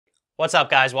What's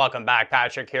up, guys? Welcome back.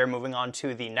 Patrick here, moving on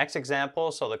to the next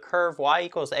example. So the curve y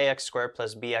equals ax squared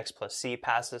plus bx plus c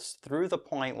passes through the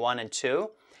point 1 and 2.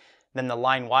 Then the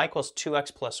line y equals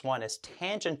 2x plus 1 is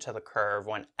tangent to the curve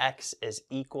when x is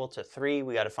equal to 3.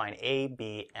 We got to find a,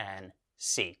 b, and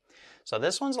c. So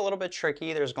this one's a little bit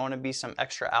tricky. There's going to be some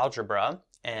extra algebra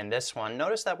in this one.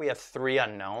 Notice that we have three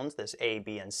unknowns, this a,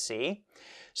 b, and c.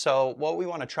 So what we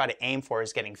want to try to aim for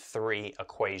is getting three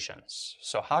equations.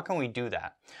 So how can we do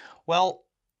that? Well,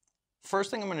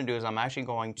 first thing I'm going to do is I'm actually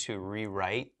going to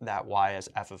rewrite that y as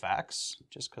f of x,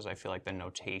 just because I feel like the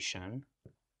notation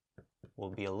will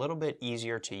be a little bit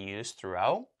easier to use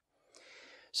throughout.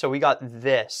 So we got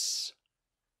this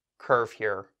curve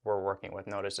here we're working with.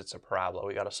 Notice it's a parabola.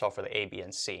 We got to solve for the a, b,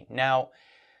 and c. Now,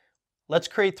 let's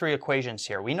create three equations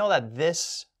here. We know that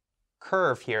this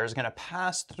curve here is going to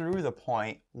pass through the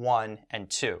point 1 and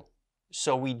 2.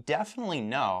 So we definitely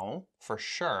know for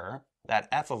sure that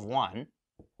f of 1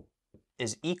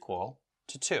 is equal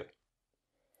to 2.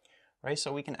 Right?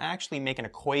 So we can actually make an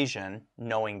equation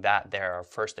knowing that they're our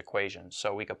first equation.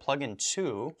 So we could plug in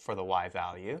 2 for the y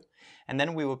value, and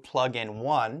then we would plug in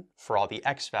 1 for all the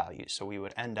x values. So we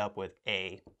would end up with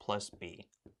a plus b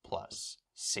plus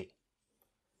c.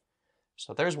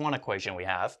 So there's one equation we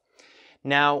have.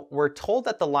 Now we're told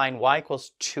that the line y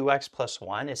equals 2x plus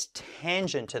 1 is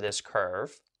tangent to this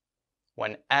curve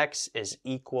when x is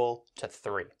equal to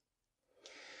 3.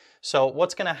 So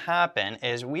what's going to happen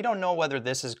is we don't know whether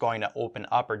this is going to open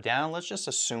up or down. Let's just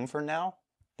assume for now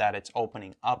that it's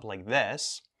opening up like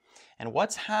this. And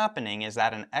what's happening is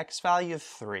that an x value of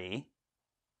 3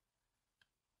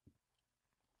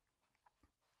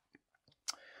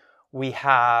 we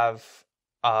have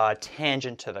a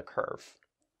tangent to the curve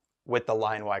with the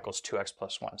line y equals 2x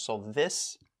plus 1. So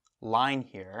this line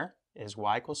here is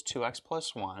y equals 2x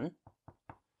plus 1.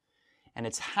 And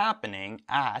it's happening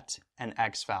at an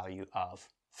x value of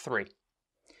 3.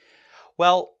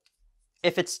 Well,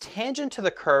 if it's tangent to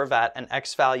the curve at an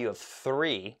x value of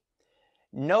 3,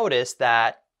 notice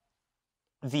that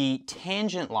the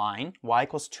tangent line, y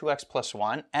equals 2x plus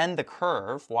 1, and the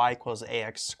curve, y equals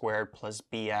ax squared plus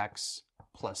bx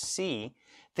plus c,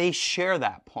 they share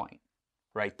that point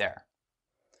right there.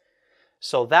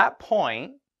 So that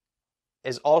point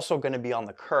is also going to be on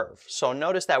the curve. So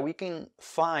notice that we can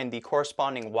find the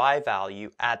corresponding y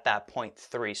value at that point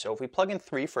 3. So if we plug in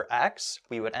 3 for x,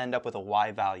 we would end up with a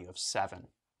y value of 7.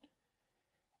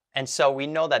 And so we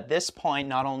know that this point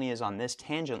not only is on this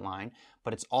tangent line,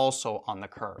 but it's also on the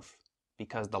curve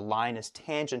because the line is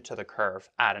tangent to the curve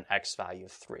at an x value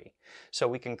of 3. So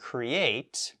we can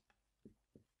create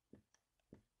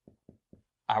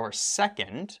our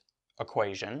second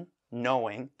equation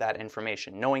knowing that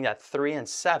information, knowing that 3 and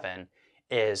 7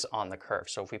 is on the curve.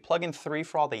 So if we plug in 3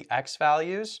 for all the x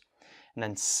values, and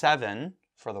then 7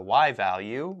 for the y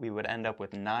value, we would end up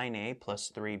with 9a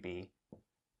plus 3b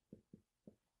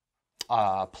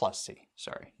plus c.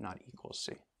 Sorry, not equals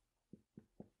c.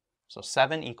 So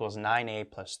 7 equals 9a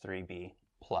plus 3b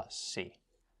plus c.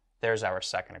 There's our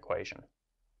second equation.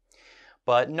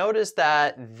 But notice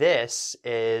that this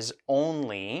is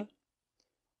only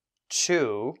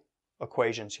 2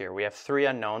 equations here. We have 3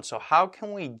 unknowns, so how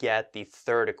can we get the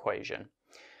third equation?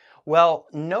 Well,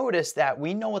 notice that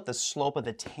we know what the slope of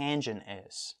the tangent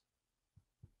is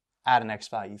at an x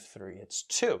value of 3. It's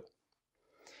 2.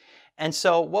 And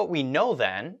so what we know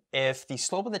then, if the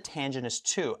slope of the tangent is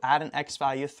 2 at an x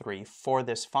value of 3 for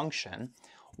this function,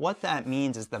 what that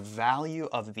means is the value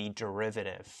of the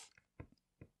derivative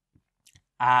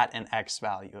at an x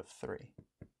value of 3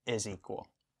 is equal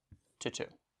to 2.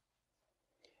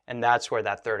 And that's where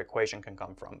that third equation can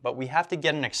come from. But we have to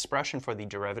get an expression for the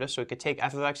derivative. So we could take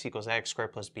f of x equals ax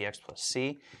squared plus bx plus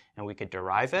c, and we could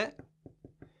derive it.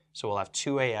 So we'll have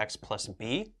 2ax plus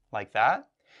b, like that.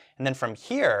 And then from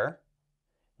here,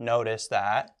 notice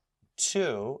that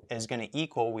 2 is going to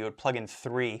equal, we would plug in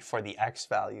 3 for the x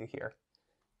value here,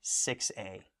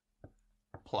 6a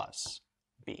plus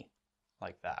b,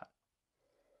 like that.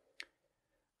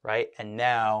 Right? And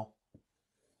now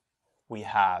we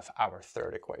have our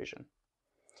third equation.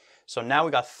 So now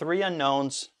we got 3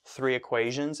 unknowns, 3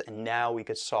 equations, and now we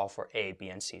could solve for a, b,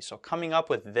 and c. So coming up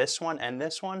with this one and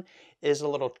this one is a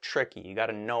little tricky. You got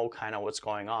to know kind of what's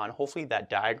going on. Hopefully that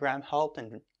diagram helped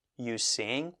and you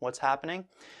seeing what's happening.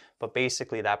 But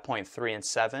basically that point 3 and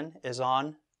 7 is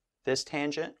on this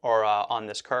tangent or on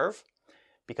this curve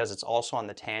because it's also on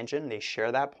the tangent. They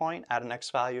share that point at an x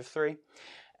value of 3.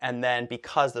 And then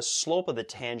because the slope of the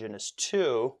tangent is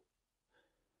 2,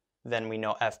 then we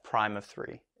know f prime of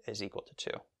 3 is equal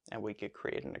to 2. And we could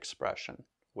create an expression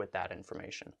with that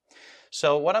information.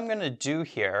 So what I'm going to do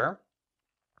here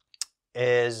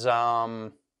is,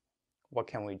 what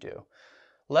can we do?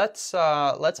 Let's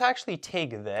actually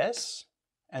take this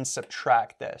and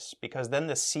subtract this, because then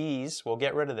the c's, we'll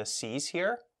get rid of the c's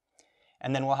here,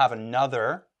 and then we'll have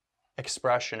another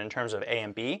expression in terms of a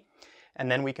and b,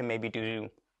 and then we can maybe do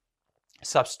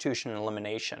substitution and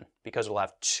elimination, because we'll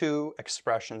have two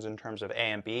expressions in terms of a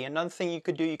and b. Another thing you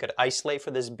could do, you could isolate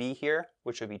for this b here,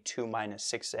 which would be 2 minus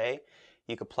 6a.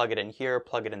 You could plug it in here,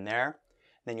 plug it in there.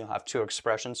 Then you'll have two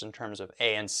expressions in terms of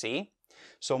a and c.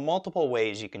 So multiple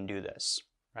ways you can do this,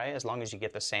 right? As long as you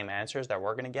get the same answers that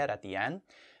we're going to get at the end,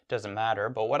 doesn't matter.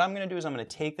 But what I'm going to do is I'm going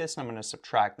to take this and I'm going to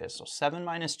subtract this. So 7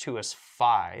 minus 2 is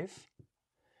 5.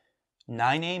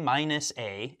 9a minus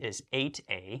a is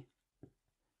 8a.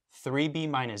 3b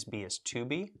minus b is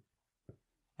 2b.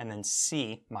 And then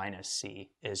c minus c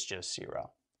is just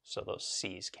 0. So those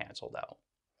c's canceled out.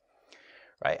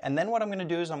 Right? And then what I'm going to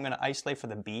do is I'm going to isolate for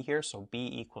the b here. So b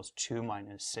equals 2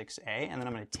 minus 6a. And then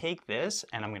I'm going to take this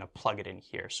and I'm going to plug it in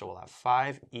here. So we'll have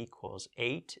 5 equals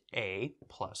 8a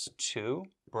plus 2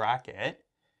 bracket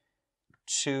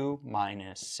 2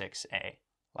 minus 6a,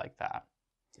 like that.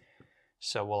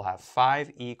 So we'll have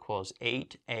 5 equals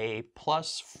 8a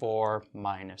plus 4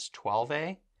 minus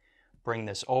 12a. Bring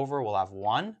this over, we'll have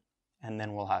 1. And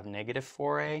then we'll have negative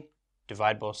 4a.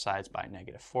 Divide both sides by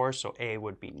negative 4, so a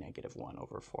would be negative 1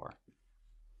 over 4,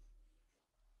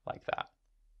 like that.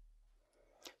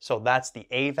 So that's the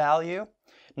a value.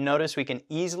 Notice we can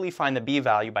easily find the b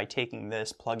value by taking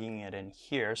this, plugging it in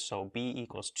here. So b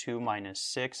equals 2 minus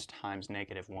 6 times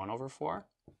negative 1 over 4,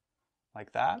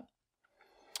 like that.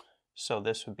 So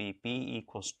this would be b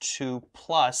equals 2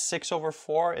 plus 6 over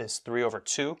 4 is 3 over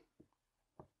 2.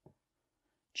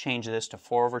 Change this to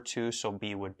 4 over 2, so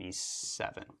b would be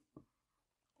 7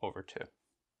 over 2,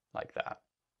 like that.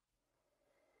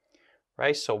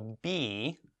 Right, so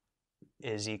b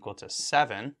is equal to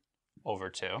 7 over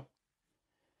 2.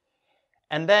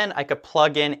 And then I could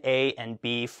plug in a and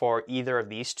b for either of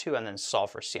these two and then solve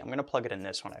for c. I'm going to plug it in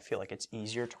this one. I feel like it's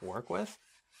easier to work with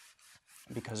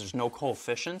because there's no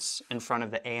coefficients in front of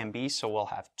the a and b, so we'll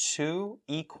have 2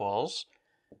 equals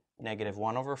negative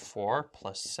 1 over 4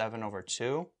 plus 7 over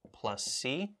 2 plus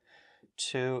c.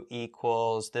 2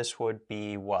 equals, this would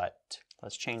be what?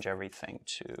 Let's change everything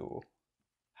to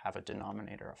have a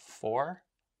denominator of 4.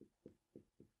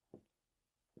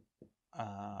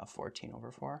 14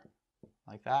 over 4,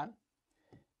 like that.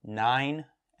 9,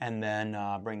 and then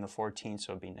bring the 14,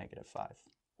 so it would be negative 5.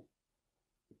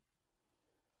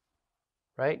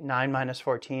 Right? 9 minus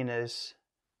 14 is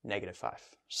negative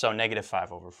 5. So negative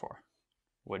 5 over 4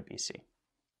 would be c.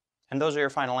 And those are your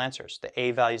final answers. The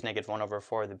a value is negative 1 over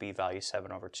 4, the b value is 7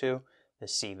 over 2, the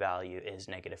c value is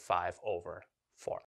negative 5 over 4.